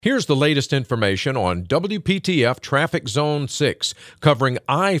Here's the latest information on WPTF Traffic Zone 6, covering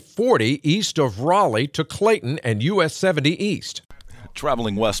I-40 east of Raleigh to Clayton and US 70 east.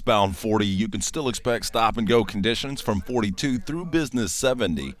 Traveling westbound 40, you can still expect stop-and-go conditions from 42 through Business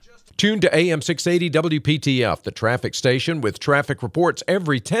 70. Tune to AM 680 WPTF, the traffic station, with traffic reports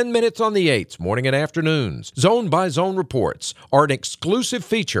every 10 minutes on the 8s, morning and afternoons. Zone-by-zone reports are an exclusive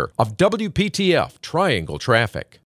feature of WPTF Triangle Traffic.